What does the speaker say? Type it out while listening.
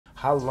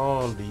how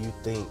long do you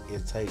think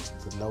it takes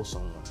to know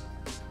someone?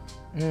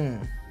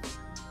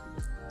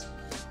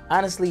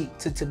 Honestly,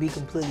 to be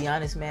completely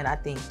honest, man, I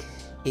think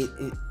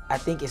I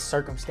think it's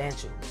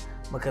circumstantial,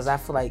 because I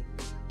feel like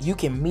you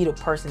can meet a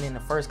person in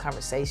the first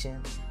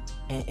conversation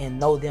and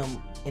know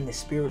them in the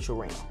spiritual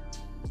realm.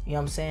 You know what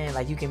I'm saying?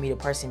 Like, you can meet a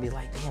person and be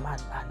like, damn, I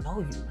know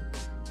you. You know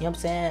what I'm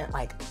saying?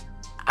 Like,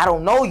 I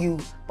don't know you,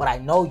 but I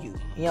know you. You know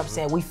what I'm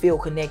saying? We feel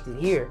connected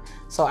here.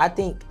 So I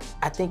think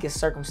it's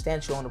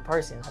circumstantial on the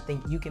person. I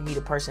think you can meet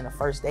a person the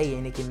first day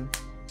and it can,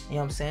 you know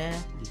what I'm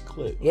saying? You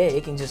click. Yeah,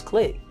 it can just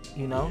click,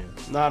 you know?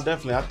 Yeah. No,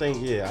 definitely. I think,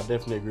 I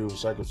definitely agree with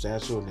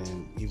circumstantial, and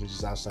then even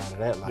just outside of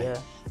that, like,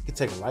 it could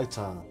take a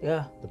lifetime.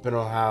 Yeah.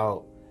 Depending on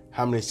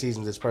how many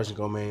seasons this person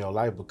gonna be in your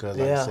life, because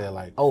like I said,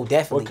 like,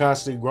 definitely, we're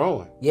constantly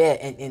growing. Yeah,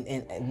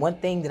 and one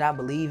thing that I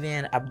believe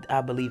in, I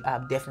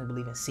definitely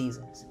believe in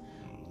seasons.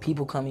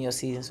 People come in your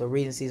season, so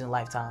reading season,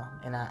 lifetime,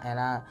 and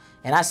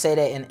I say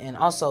that, and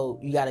also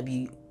you got to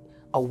be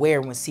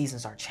aware when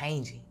seasons are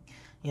changing.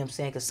 You know what I'm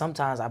saying? Because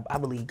sometimes I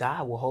believe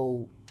God will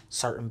hold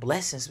certain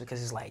blessings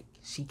because it's like,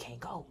 she can't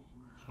go.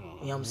 You know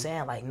what I'm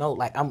saying? Like, no,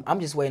 like I'm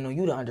just waiting on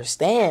you to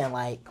understand.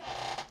 Like,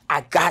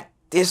 I got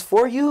this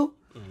for you.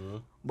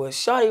 But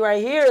shawty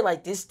right here,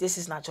 like, this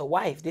is not your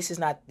wife. This is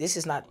not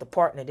the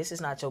partner. This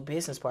is not your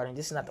business partner.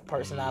 This is not the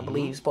person I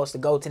believe is supposed to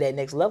go to that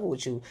next level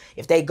with you.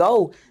 If they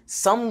go,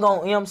 some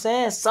gon', you know what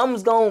I'm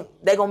saying?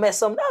 They gonna mess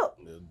something up.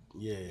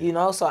 Yeah. You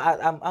know, so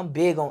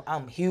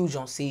I'm huge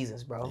on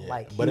seasons, bro. Yeah.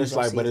 Like, but it's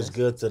like, but it's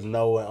good to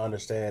know and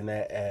understand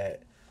that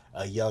at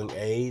a young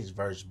age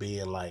versus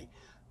being like,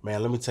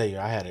 man, let me tell you,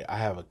 I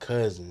have a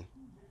cousin,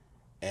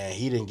 and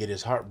he didn't get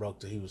his heart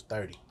broke till he was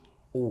 30.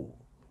 Ooh.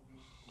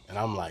 And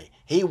I'm like,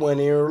 he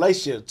wasn't in a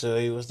relationship till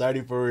he was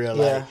 30 for real.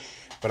 Yeah. Like,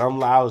 but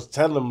I was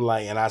telling him,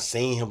 like, and I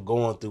seen him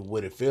going through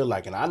what it felt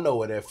like, and I know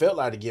what it felt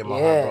like to get my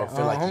heart broke.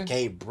 Feel like you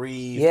can't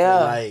breathe. Yeah.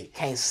 Feel like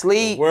can't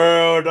sleep. The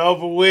world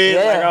over with.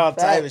 Yeah, like all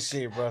facts. type of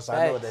shit, bro. So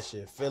I know what that Facts.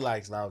 shit feel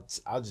like. So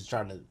I was just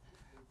trying to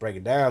break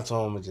it down to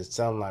him and just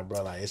tell him, like,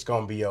 bro, like, it's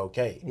gonna be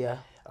okay. Yeah.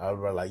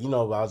 Bro, like, I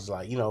was just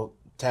like,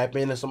 tap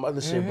into some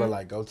other shit, bro.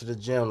 Like, go to the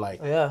gym.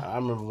 Like, I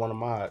remember one of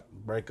my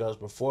breakups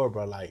before,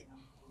 bro. Like,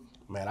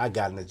 man, I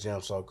got in the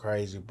gym so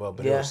crazy, but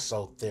it was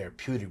so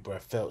therapeutic, bro.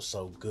 It felt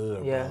so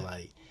good, bro.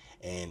 Like,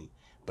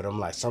 but I'm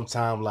like,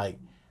 sometimes, like,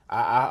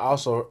 I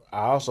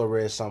also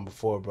read something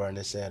before, bro, and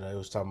it said it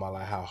was talking about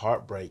like how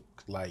heartbreak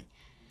like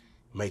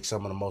makes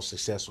some of the most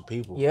successful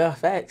people. Yeah,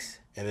 facts.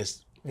 And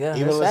it's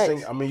even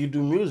listening. I mean, you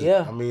do music.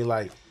 Yeah. I mean,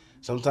 like,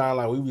 sometimes,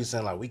 like, we be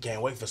saying, like, we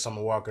can't wait for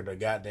Summer Walker to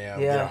goddamn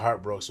get her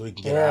heart broke so we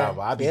can get an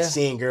album. I be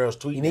seeing girls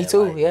tweet Me that,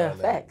 too. like,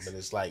 Facts. But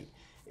it's like,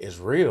 it's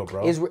real,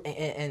 bro.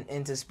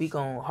 And to speak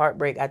on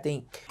heartbreak, I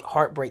think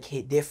heartbreak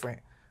hit different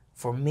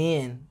for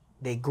men.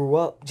 They grew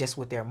up just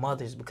with their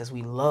mothers because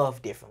we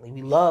love differently.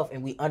 We love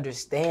and we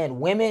understand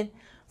women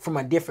from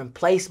a different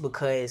place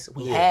because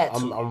we had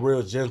to. I'm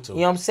real gentle.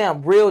 You know what I'm saying?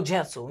 I'm real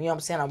gentle. You know what I'm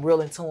saying? I'm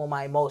real in tune with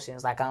my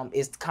emotions. Like,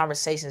 it's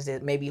conversations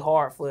that may be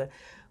hard for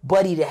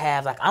buddy to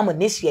have. Like, I'm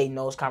initiating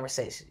those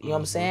conversations. You know what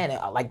I'm saying?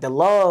 And, like, the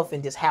love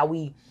and just how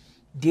we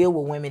deal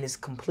with women is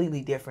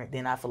completely different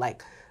than I feel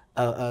like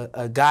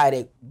a guy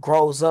that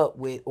grows up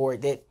with, or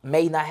that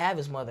may not have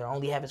his mother,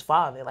 only have his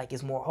father. Like,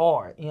 it's more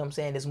hard. You know what I'm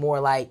saying? It's more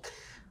like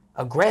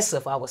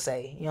aggressive, I would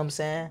say. You know what I'm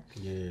saying?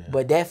 Yeah.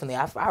 But definitely,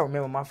 I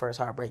remember my first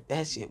heartbreak.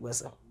 That shit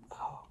was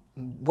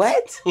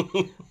what?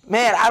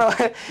 Man, I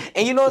don't.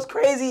 And you know what's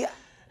crazy?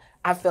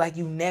 I feel like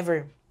you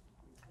never,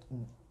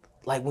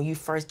 like, when you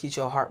first get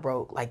your heart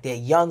broke, like that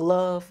young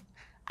love,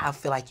 I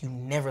feel like you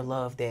never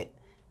loved that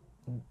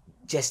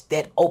just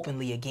that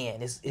openly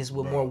again. It's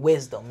with more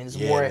wisdom. And it's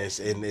more. And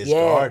it's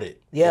guarded.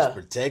 Yeah. It's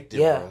protected,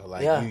 bro.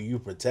 Like, you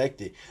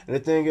protected. And the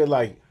thing is,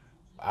 like,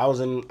 I was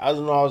in a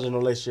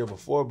relationship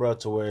before, bro,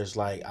 to where it's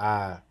like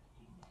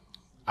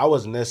I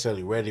wasn't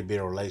necessarily ready to be in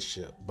a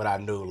relationship, but I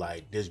knew,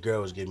 like, this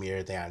girl was giving me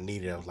everything I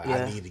needed. I was like,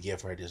 I need to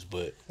give her this,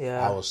 but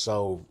I was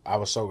so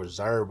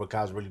reserved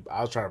because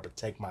I was trying to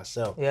protect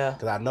myself. Yeah.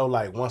 Because I know,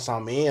 like, once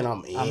I'm in,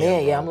 I'm in.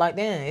 Bro. I'm like,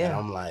 damn, yeah. And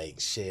I'm like,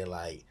 shit,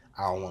 like,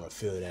 I don't want to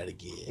feel that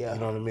again. Yeah. You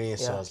know what I mean?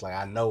 So it's like,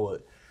 I know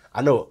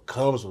it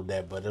comes with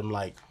that, but I'm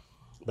like,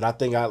 but I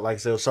think like I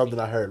said, it was something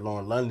I heard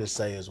Lauren London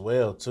say as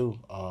well too.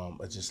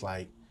 It's just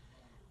like,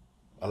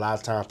 a lot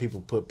of times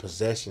people put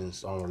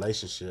possessions on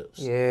relationships.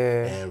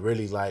 Yeah. And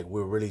really, like,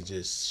 we're really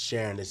just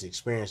sharing this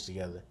experience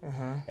together.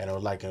 And it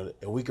was like,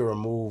 if we could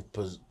remove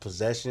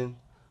possession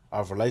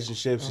of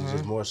relationships and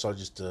just more so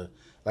just to,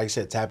 like I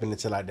said, tapping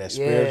into like that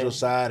spiritual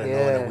side and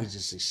knowing that we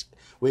just,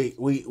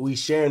 we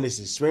sharing this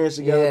experience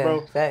together,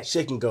 bro. Facts.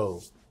 Shit can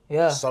go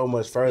so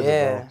much further, bro.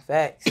 Yeah,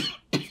 facts.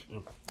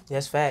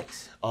 That's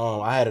facts.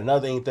 I had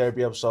another in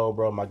therapy episode,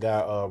 bro. My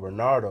guy,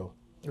 Renardo.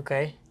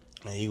 Okay.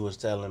 And he was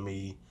telling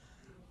me,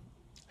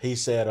 He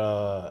said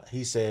he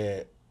was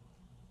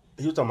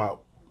talking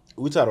about,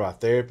 we talked about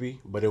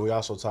therapy, but then we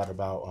also talked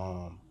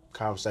about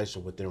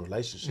conversation within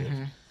relationships.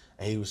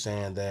 And he was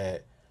saying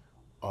that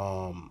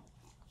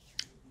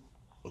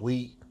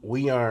we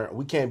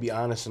can't be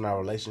honest in our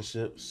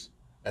relationships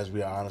as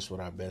we are honest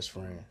with our best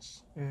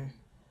friends.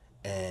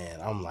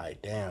 And I'm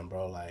like, damn,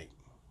 bro, like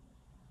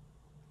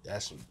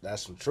that's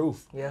some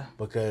truth. Yeah.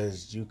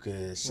 Because you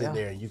could sit Yeah.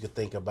 there and you could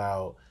think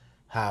about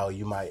how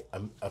you might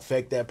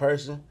affect that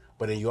person,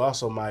 but then you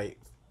also might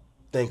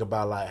think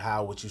about like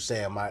how what you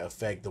say might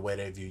affect the way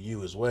they view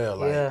you as well.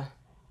 Like, Yeah.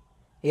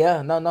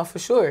 Yeah, no, for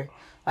sure.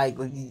 Like,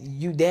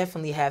 you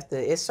definitely have to,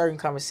 it's certain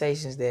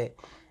conversations that,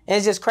 and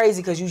it's just crazy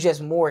because you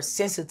just more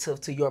sensitive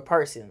to your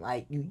person.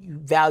 Like, you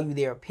value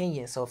their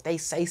opinion. So if they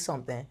say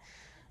something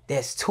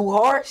that's too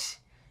harsh,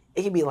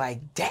 it can be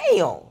like, damn.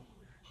 You know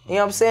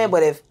what I'm saying?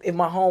 But if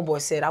my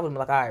homeboy said, I would be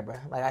like, all right, bro.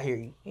 Like, I hear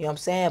you. You know what I'm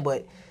saying?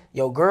 But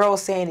your girl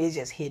saying it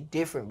just hit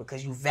different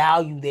because you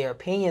value their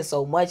opinion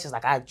so much. It's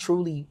like, I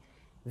truly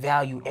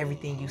value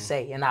everything you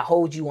say, and I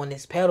hold you on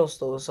this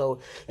pedestal. So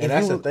and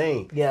that's the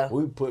thing. Yeah,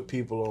 we put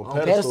people on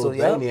pedestals, pedestals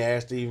they didn't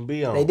ask to even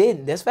be on. They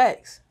didn't. That's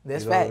facts.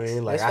 That's you know facts. What I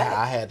mean? Like That's facts.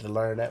 I had to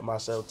learn that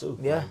myself too.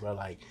 Yeah, like, bro.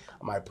 Like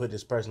I might put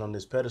this person on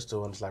this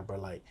pedestal, and it's like, bro,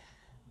 like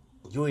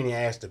you ain't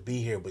asked to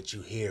be here, but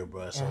you here,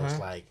 bro. So it's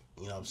like,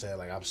 you know what I'm saying?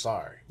 Like, I'm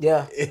sorry.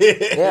 Yeah.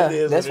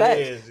 Yeah, that's facts.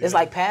 It's know?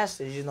 like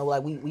pastors, you know,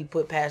 like we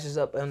put pastors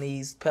up on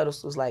these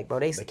pedestals, like, bro,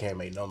 they can't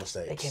make no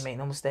mistakes. They can't make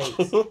no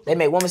mistakes. They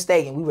make one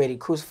mistake and we ready to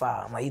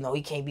crucify them. Like, you know,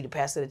 he can't be the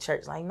pastor of the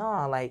church. Like,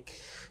 no, like,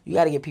 you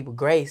got to give people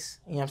grace.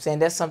 You know what I'm saying?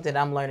 That's something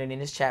I'm learning in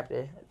this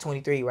chapter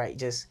 23, right?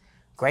 Just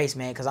grace,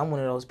 man, because I'm one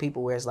of those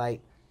people where it's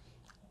like,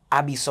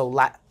 I be so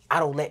I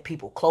don't let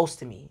people close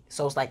to me.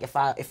 So it's like if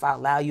I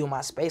allow you in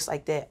my space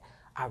like that,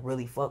 I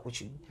really fuck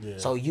with you. Yeah.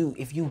 So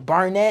if you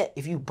burn me,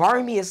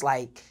 it's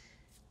like,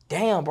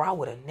 damn, bro, I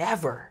would have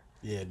never.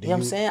 Yeah. You know what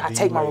I'm saying? I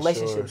take my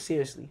relationship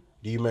seriously.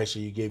 Do you make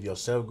sure you give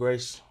yourself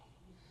grace?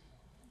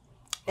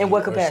 In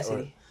what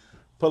capacity?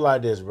 Put it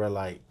like this, bro.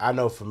 Like, I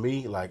know for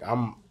me, like I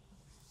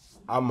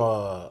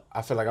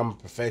feel like I'm a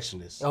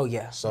perfectionist. Oh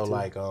yeah. So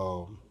like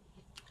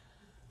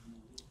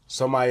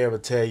somebody ever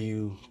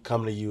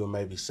come to you and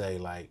maybe say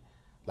like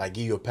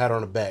give you a pat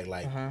on the back,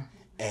 like,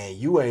 and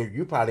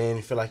you probably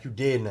ain't feel like you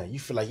did nothing. You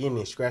feel like you didn't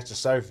even scratch the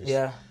surface.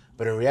 Yeah.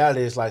 But in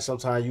reality, it's like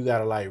sometimes you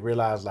gotta like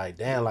realize like,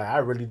 damn, like I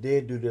really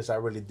did do this. I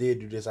really did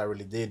do this. I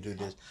really did do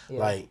this. Yeah.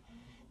 Like,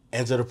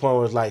 and to the point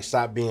where it's like,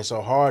 stop being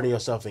so hard on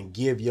yourself and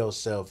give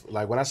yourself,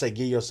 like when I say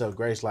give yourself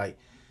grace, like,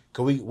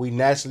 cause we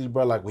naturally,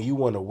 bro, like when you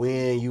want to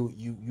win,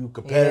 you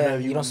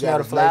competitive. Yeah, you don't smell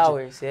the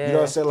flowers. Yeah. You know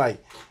what I'm saying?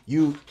 Like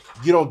you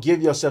don't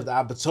give yourself the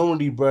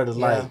opportunity, bro, to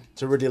like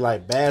to really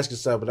like bask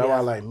yourself. But that's why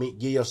like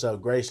give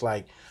yourself grace,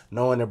 like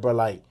knowing that, bro,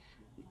 like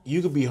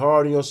you could be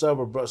hard on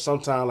yourself, but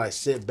sometimes like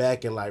sit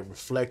back and like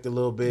reflect a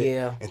little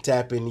bit and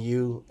tap into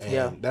you.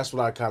 And that's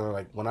what I kind of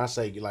like when I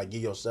say like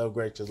give yourself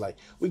grace, cause like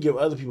we give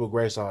other people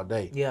grace all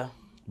day. Yeah.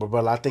 But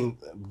brother, I think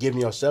giving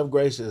yourself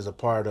grace is a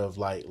part of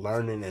like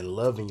learning and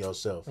loving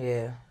yourself.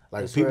 Yeah.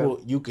 Like people,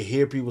 you could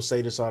hear people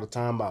say this all the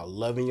time about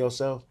loving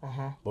yourself.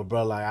 But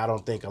bro, like I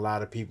don't think a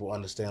lot of people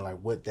understand like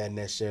what that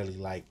necessarily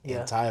like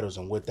entitles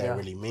and what that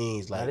really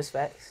means. Like, that is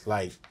facts.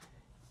 Like,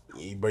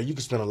 bro, you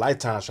can spend a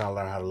lifetime trying to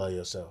learn how to love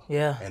yourself.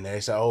 Yeah. And they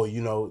say, oh,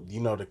 you know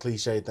the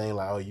cliche thing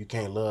like, oh, you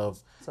can't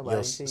love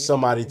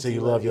somebody till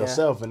you love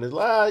yourself. And it's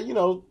like, you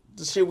know,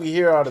 the shit we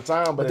hear all the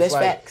time, but it's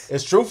like facts.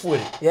 It's truth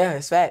with it. Yeah,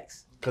 it's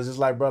facts. Cause it's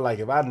like, bro, like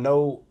if I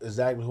know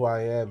exactly who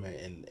I am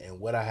and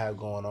what I have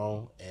going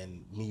on,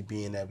 and me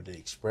being able to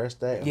express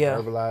that and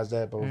verbalize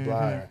that, blah blah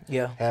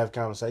blah, or have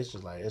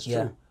conversations, like it's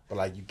true. But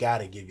like you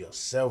gotta give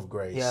yourself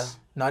grace. Yeah,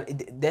 no,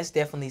 that's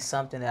definitely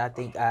something that I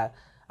think I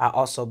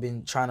also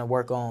been trying to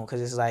work on,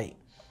 cause it's like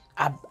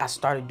I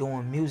started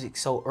doing music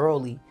so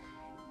early,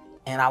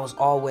 and I was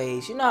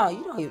always, you know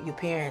your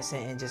parents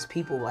and just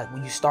people, like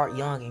when you start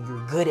young and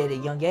you're good at a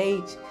young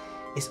age,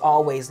 it's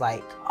always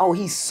like, oh,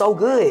 he's so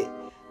good.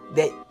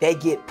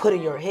 That get put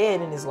in your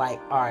head, and it's like,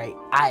 all right,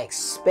 I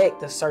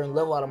expect a certain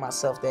level out of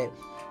myself, that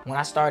when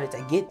I started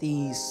to get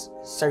these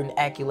certain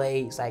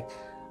accolades, like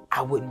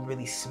I wouldn't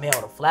really smell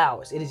the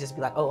flowers. It'd just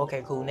be like, oh,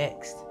 okay, cool,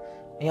 next.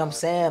 You know what I'm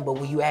saying? But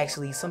when you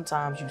actually,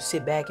 sometimes you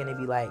sit back and it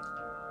be like,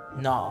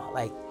 no,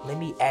 like let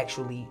me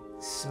actually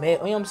smell. You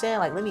know what I'm saying?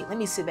 Like let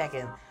me sit back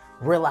and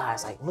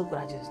realize, like, look what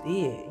I just did.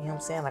 You know what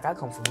I'm saying? Like I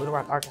come from Little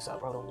Rock, Arkansas,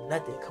 bro. Don't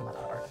nothing come out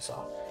of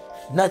Arkansas.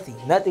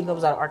 Nothing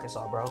comes out of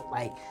Arkansas, bro.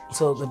 Like,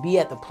 so to be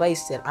at the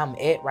place that I'm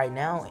at right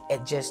now,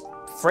 at just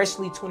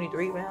freshly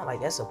 23, man, like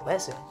that's a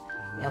blessing.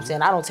 You know what I'm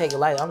saying? I don't take it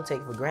lightly. I don't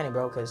take it for granted,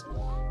 bro, because,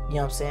 you know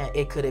what I'm saying,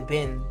 it could have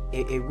been,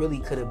 it really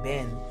could have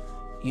been,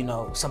 you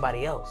know,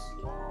 somebody else.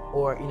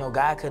 Or, you know,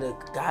 God could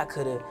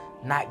have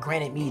not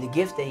granted me the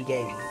gift that he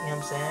gave me. You know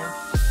what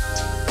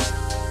I'm saying?